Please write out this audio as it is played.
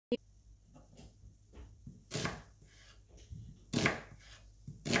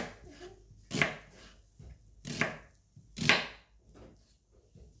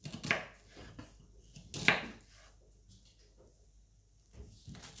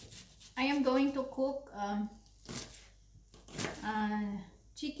I am going to cook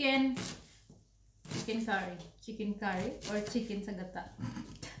chicken curry or chicken sa gata.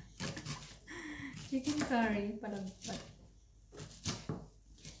 Chicken curry, palagpat.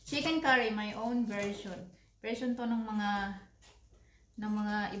 Chicken curry, my own version. Version to ng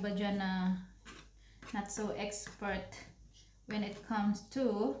mga iba dyan na not so expert when it comes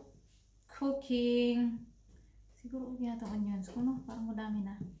to cooking. Siguro uwi yata onions ko, no? Parang madami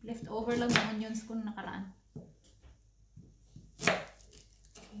na. Leftover lang ng onions ko na nakaraan.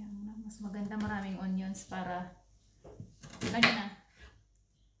 Kaya mas maganda maraming onions para ano na.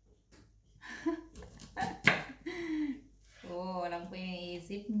 Oh, alam ko yung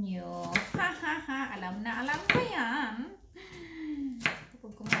iniisip nyo. Hahaha, alam ko yan.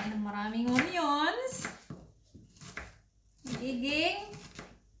 Kapag kumain ng maraming onions, magiging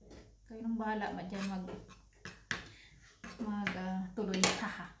kayo nang bahala dyan tuloy.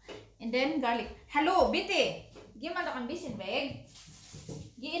 Haha. And then garlic. Hello, bitte! Gimana kan bisschen weg?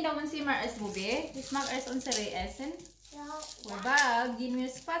 Gehen da uns immer als Bube. Ich mag es unsere Essen. Ja. Wobei, gehen wir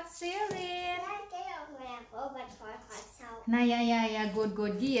spazieren. Ja, ich gehe auf meinen Roboter. Na ja, gut.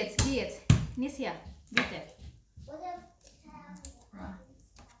 Geh jetzt. Nisja, bitte. Oder?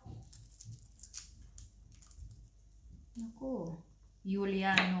 Naku,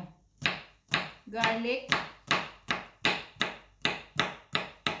 Juliano. Garlic.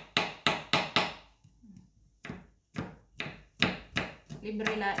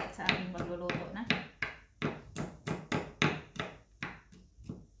 Libre lait sa aking pagluluto na.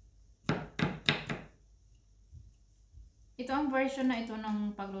 Ito ang version na ito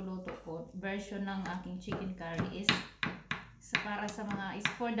ng pagluluto ko. Version ng aking chicken curry is para sa mga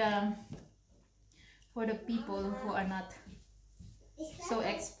for the people who are not so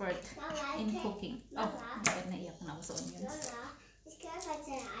expert in cooking. Oh, naiyak na ako sa onions. Ich kann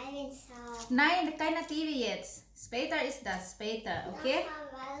heute einen Sau. Nein, keine TV jetzt. Später ist das. Später, okay?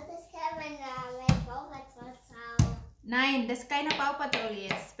 Das kann man mein Roboter Sau. Nein, das ist keine Paw Patrol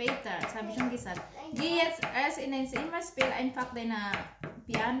jetzt. Später, das habe ich schon gesagt. Geh jetzt erst in dein Zimmer, spiel einfach dein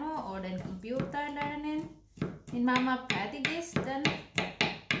Piano oder dein Computer lernen. Wenn Mama fertig ist, dann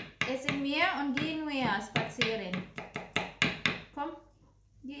essen wir und gehen wir spazieren. Komm,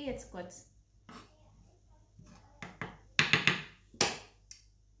 geh jetzt kurz.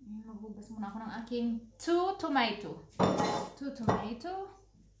 Maghugas muna ako ng aking 2 tomato.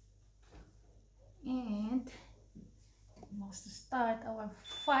 And must start our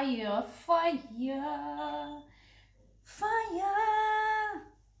fire.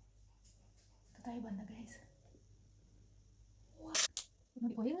 Ito tayo banda, guys. Wow.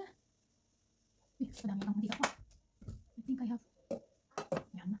 Mag-oil na. Madami lang mantika ko. I think I have.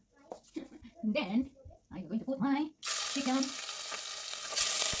 Yan na. And then, I'm going to put my chicken.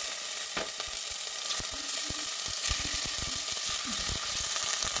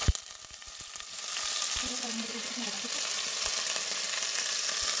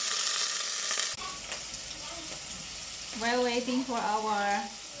 While waiting for our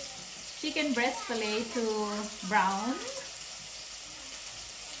chicken breast fillet to brown,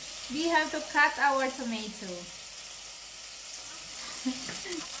 we have to cut our tomato.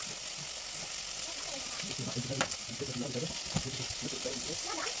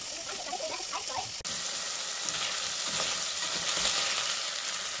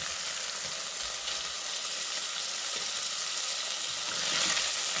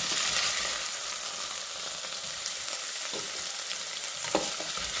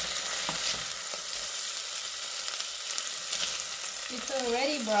 It's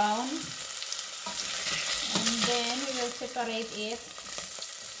already brown, and then we will separate it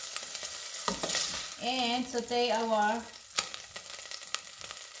and saute our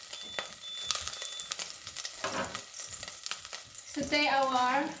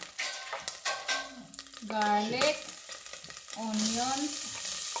garlic, onions,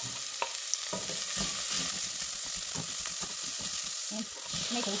 and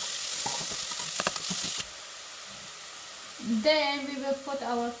tomatoes. Then we will put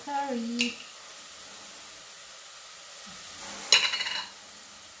our curry.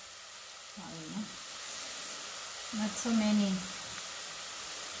 Not so many.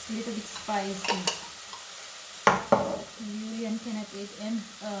 It's a little bit spicy. Julian cannot eat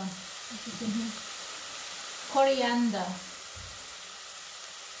coriander.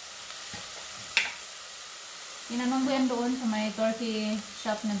 Tinanong ko yan doon sa may turkey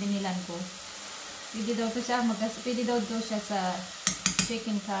shop na binilan ko. Pwede daw siya sa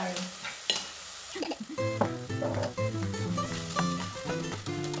chicken curry.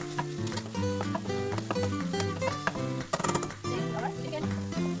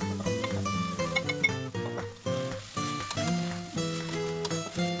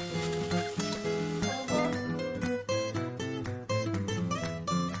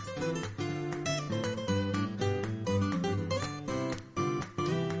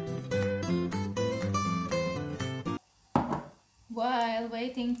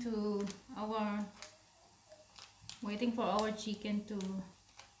 while waiting for our chicken to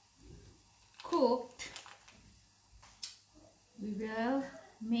cook, we will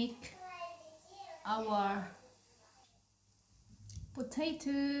make our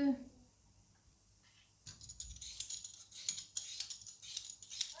potato.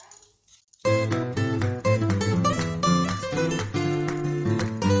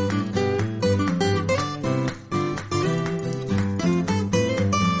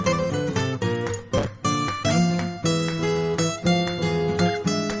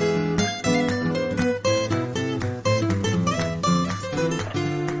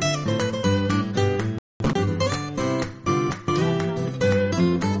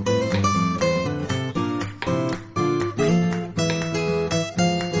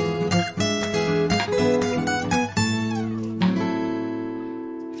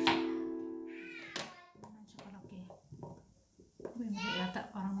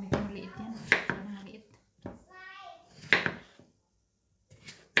 Parang medyo maliit yan. Parang maliit.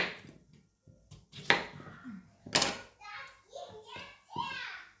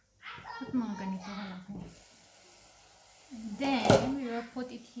 At mga ganito kalaki. And then, we will put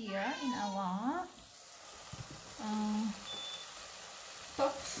it here in our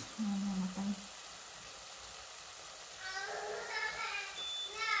pot.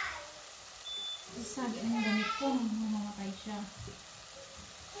 Isagi na yung gamit ko. Mamamatay siya.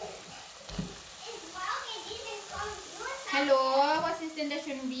 Hallo, was ist denn das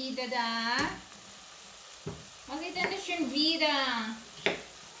schon wieder da? Was ist denn das schon wieder?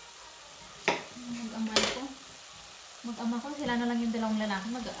 Mag-ama ko, sila na lang yung dalawang lalaki,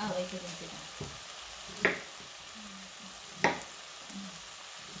 mag-aaway ko din sila.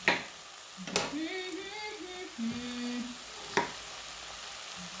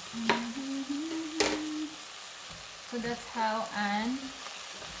 So that's how I'm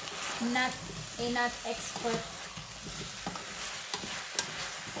not expert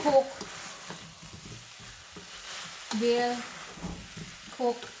cook will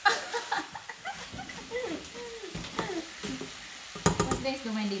cook. Was denkst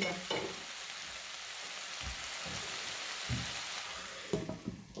du, mein Lieber?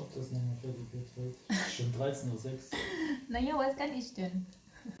 Ob das nicht mehr fertig wird heute? Schon 13:06 Uhr. Naja, was kann ich denn?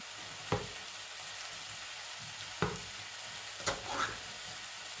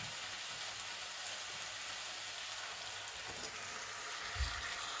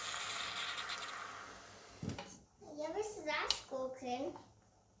 Ja, willst du das gucken?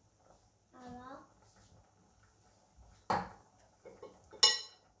 Aber.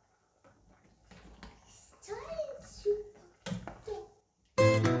 Toll, super.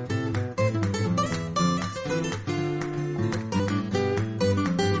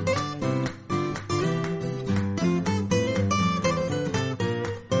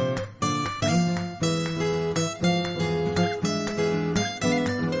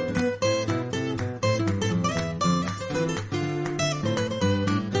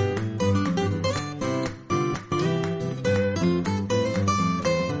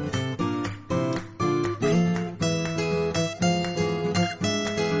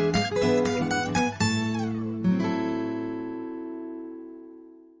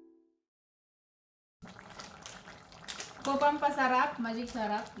 For pampasarap, magic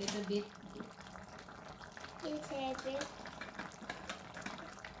sarap, little bit. Little bit.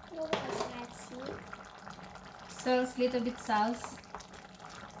 What was that? Sauce, little bit sauce.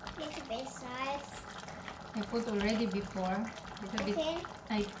 Little bit size. I put already before. Little bit. Okay.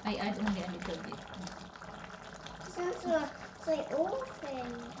 I add only a little bit. Sounds so open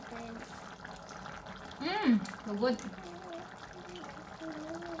then. So good.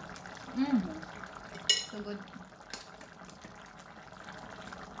 So good.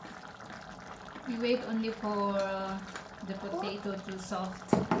 We wait only for the potato to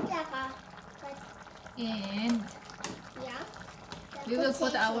soft. Yeah. And Yeah. we will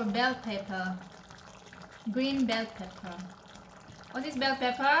put our bell pepper. Green bell pepper. What is bell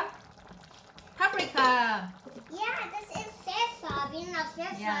pepper? Paprika. Yeah, das ist Pfeffer. Wie ein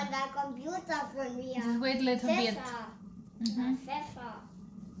Pfeffer Ja. in der Computer von mir. Just wait a little bit. Pfeffer. Mhm. Pfeffer.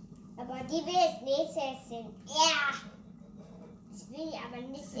 Aber die will ich nicht essen. Ja. Ich will die aber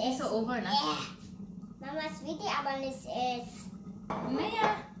nicht It's so essen. over, na? Ja. Mama, ich will die aber nicht essen.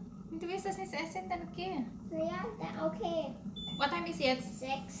 Naja, du willst das nicht essen, dann okay. Ja, dann okay. What time is jetzt?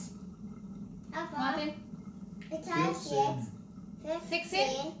 6. Aber Warte, es heißt 14. jetzt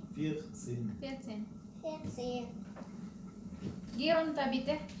 16? 14. 14. 14. Geh runter,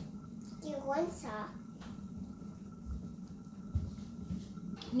 bitte. Die runter.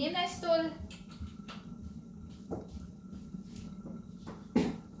 Nimm deinen Stuhl.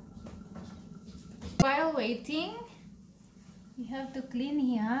 While waiting, we have to clean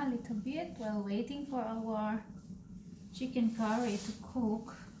here a little bit while waiting for our chicken curry to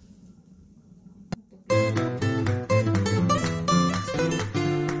cook.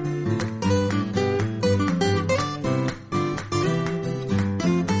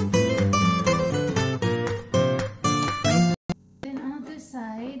 Then on the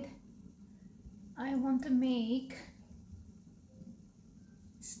side, I want to make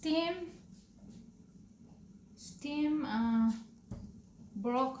steam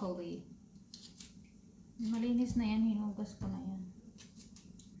broccoli. Malinis na yan, hinugas ko na yan.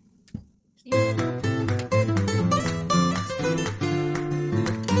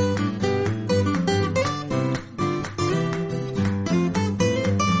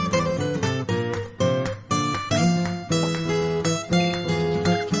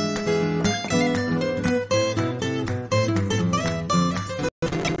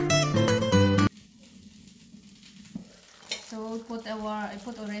 So I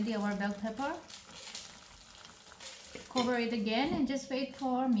put already our bell pepper. Cover it again and just wait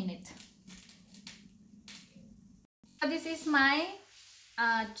for a minute. This is my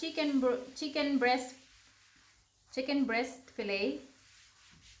chicken breast fillet,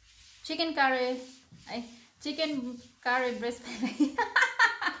 chicken curry breast fillet.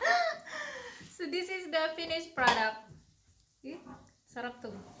 So this is the finished product. Sarap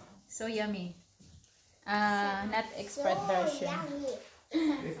to, so yummy. Not expert version.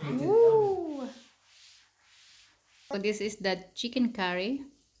 Woo! So this is the chicken curry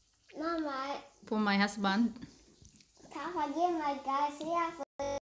Mama, for my husband. can't forget my guys here.